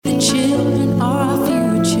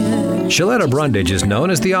Shaletta Brundage is known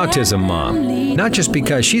as the Autism Mom, not just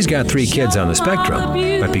because she's got 3 kids on the spectrum,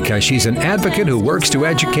 but because she's an advocate who works to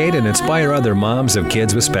educate and inspire other moms of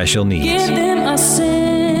kids with special needs. Give them a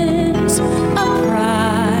sense of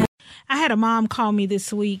pride. I had a mom call me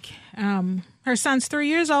this week. Her son's 3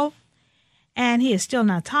 years old, and he is still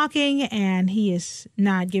not talking, and he is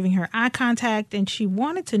not giving her eye contact, and she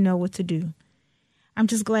wanted to know what to do. I'm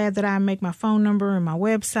just glad that I make my phone number and my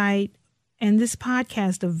website and this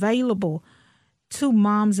podcast available to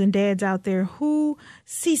moms and dads out there who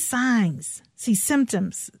see signs, see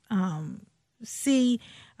symptoms, see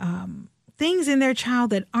things in their child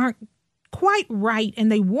that aren't quite right,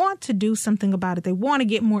 and they want to do something about it. They want to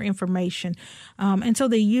get more information. And so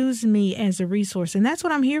they use me as a resource, and that's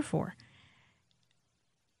what I'm here for.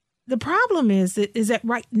 The problem is that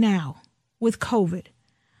right now with COVID,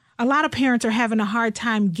 a lot of parents are having a hard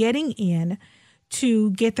time getting in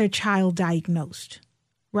to get their child diagnosed,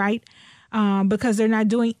 right? Because they're not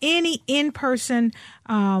doing any in-person,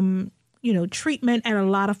 treatment at a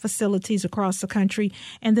lot of facilities across the country.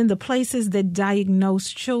 And then the places that diagnose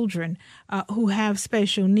children who have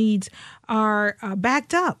special needs are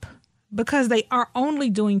backed up because they are only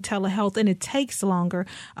doing telehealth and it takes longer.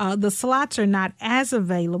 The slots are not as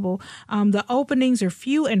available. The openings are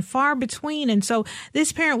few and far between. And so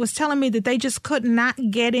this parent was telling me that they just could not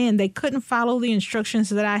get in. They couldn't follow the instructions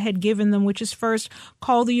that I had given them, which is first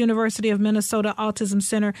call the University of Minnesota Autism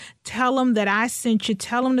Center. Tell them that I sent you.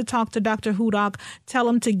 Tell them to talk to Dr. Hudock. Tell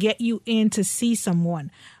them to get you in to see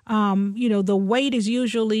someone. The wait is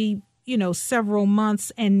usually, several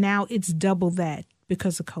months, and now it's double that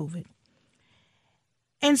because of COVID.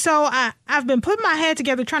 And so I've been putting my head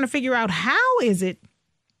together trying to figure out how is it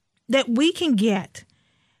that we can get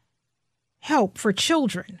help for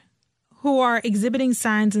children who are exhibiting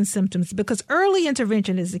signs and symptoms, because early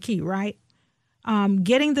intervention is the key, right?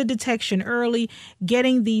 Getting the detection early,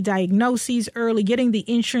 getting the diagnoses early, getting the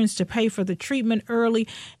insurance to pay for the treatment early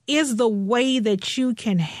is the way that you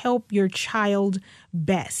can help your child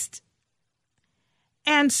best.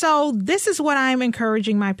 And so this is what I'm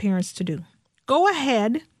encouraging my parents to do. Go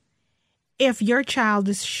ahead if your child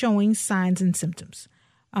is showing signs and symptoms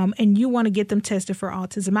and you want to get them tested for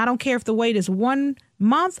autism. I don't care if the wait is 1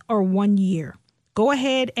 month or 1 year. Go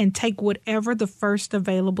ahead and take whatever the first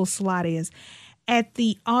available slot is at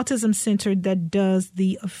the autism center that does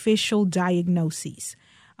the official diagnoses.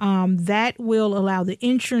 That will allow the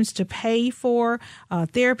insurance to pay for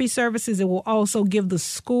therapy services. It will also give the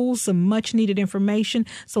school some much needed information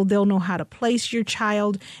so they'll know how to place your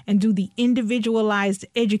child and do the individualized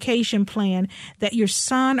education plan that your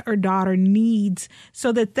son or daughter needs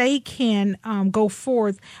so that they can go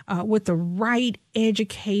forth with the right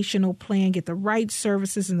educational plan, get the right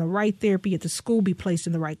services and the right therapy at the school, be placed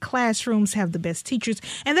in the right classrooms, have the best teachers.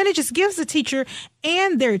 And then it just gives the teacher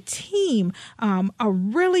and their team a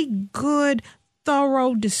really good,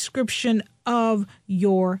 thorough description of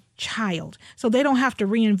your child. So they don't have to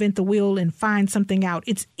reinvent the wheel and find something out.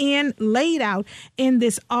 It's laid out in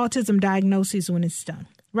this autism diagnosis when it's done,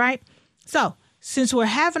 right? So since we're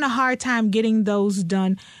having a hard time getting those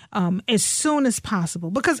done as soon as possible,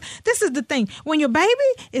 because this is the thing, when your baby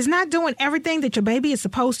is not doing everything that your baby is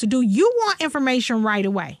supposed to do, you want information right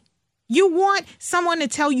away. You want someone to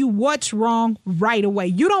tell you what's wrong right away.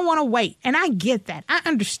 You don't want to wait. And I get that. I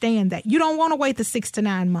understand that. You don't want to wait the 6 to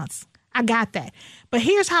 9 months. I got that. But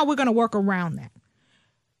here's how we're going to work around that.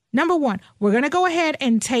 Number one, we're going to go ahead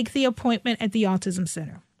and take the appointment at the Autism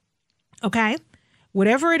Center. Okay?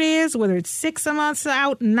 Whatever it is, whether it's 6 months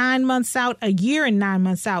out, 9 months out, a year and 9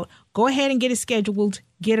 months out, go ahead and get it scheduled.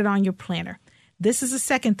 Get it on your planner. This is the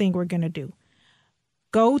second thing we're going to do.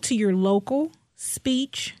 Go to your local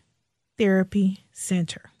speech therapy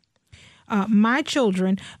center. My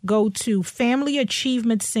children go to Family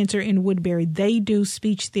Achievement Center in Woodbury. They do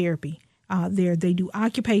speech therapy there. They do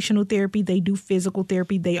occupational therapy. They do physical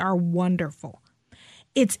therapy. They are wonderful.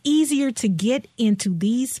 It's easier to get into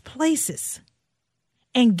these places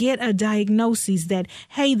and get a diagnosis that,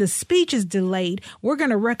 hey, the speech is delayed. We're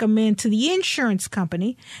going to recommend to the insurance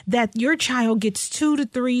company that your child gets 2 to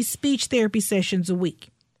 3 speech therapy sessions a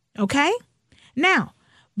week. Okay? Now,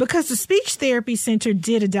 because the speech therapy center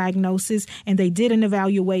did a diagnosis and they did an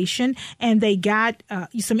evaluation and they got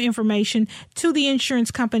some information to the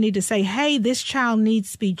insurance company to say, hey, this child needs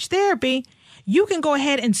speech therapy, you can go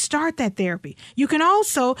ahead and start that therapy. You can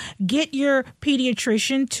also get your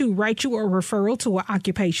pediatrician to write you a referral to an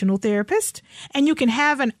occupational therapist, and you can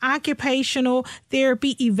have an occupational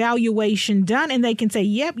therapy evaluation done, and they can say,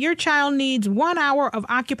 yep, your child needs 1 hour of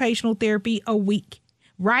occupational therapy a week.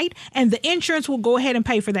 Right? And the insurance will go ahead and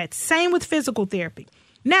pay for that. Same with physical therapy.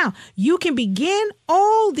 Now, you can begin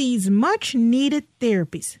all these much needed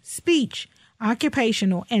therapies, speech,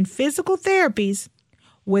 occupational, and physical therapies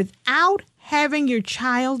without having your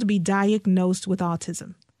child be diagnosed with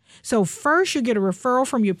autism. So first, you get a referral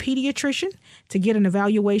from your pediatrician to get an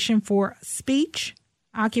evaluation for speech,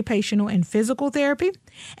 occupational, and physical therapy.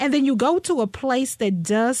 And then you go to a place that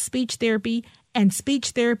does speech therapy and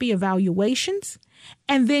speech therapy evaluations.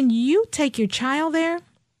 And then you take your child there.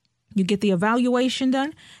 You get the evaluation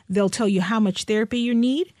done. They'll tell you how much therapy you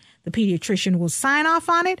need. The pediatrician will sign off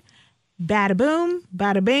on it. Bada boom,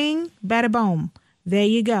 bada bing, bada boom. There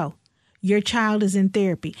you go. Your child is in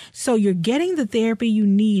therapy. So you're getting the therapy you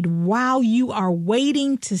need while you are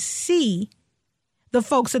waiting to see the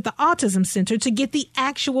folks at the Autism Center to get the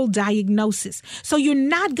actual diagnosis. So you're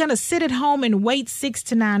not going to sit at home and wait 6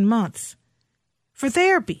 to 9 months for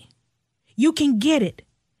therapy. You can get it.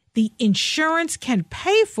 The insurance can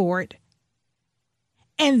pay for it.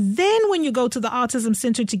 And then when you go to the Autism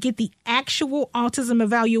Center to get the actual autism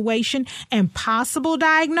evaluation and possible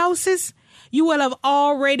diagnosis, you will have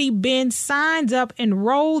already been signed up,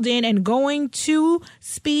 enrolled in, and going to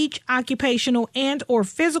speech, occupational, and or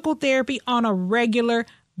physical therapy on a regular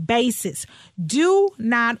basis. Do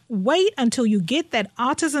not wait until you get that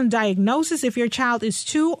autism diagnosis if your child is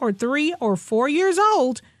 2 or 3 or 4 years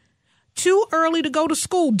old. Too early to go to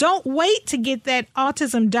school. Don't wait to get that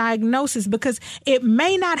autism diagnosis because it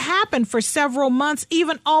may not happen for several months,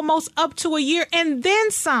 even almost up to a year, and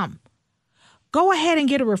then some. Go ahead and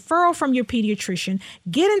get a referral from your pediatrician.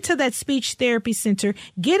 Get into that speech therapy center.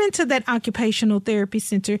 Get into that occupational therapy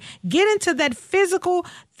center. Get into that physical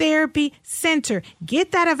therapy center.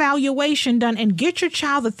 Get that evaluation done and get your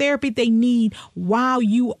child the therapy they need while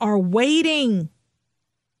you are waiting.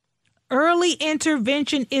 Early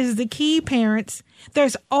intervention is the key, parents.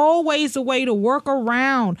 There's always a way to work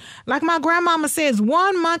around. Like my grandmama says,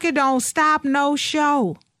 one monkey don't stop no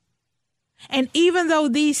show. And even though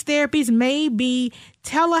these therapies may be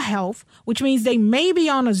telehealth, which means they may be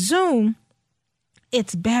on a Zoom,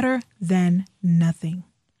 it's better than nothing.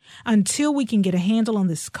 Until we can get a handle on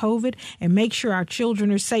this COVID and make sure our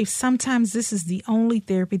children are safe, sometimes this is the only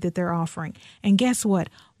therapy that they're offering. And guess what?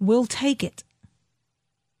 We'll take it.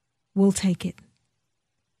 We'll take it.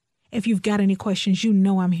 If you've got any questions, you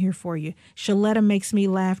know I'm here for you.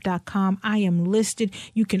 ShalettaMakesMeLaugh.com. I am listed.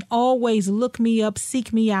 You can always look me up,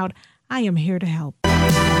 seek me out. I am here to help.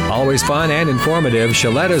 Always fun and informative,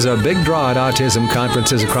 Shaletta's a big draw at autism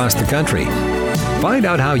conferences across the country. Find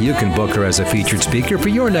out how you can book her as a featured speaker for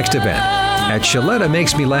your next event at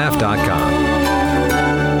ShalettaMakesMeLaugh.com.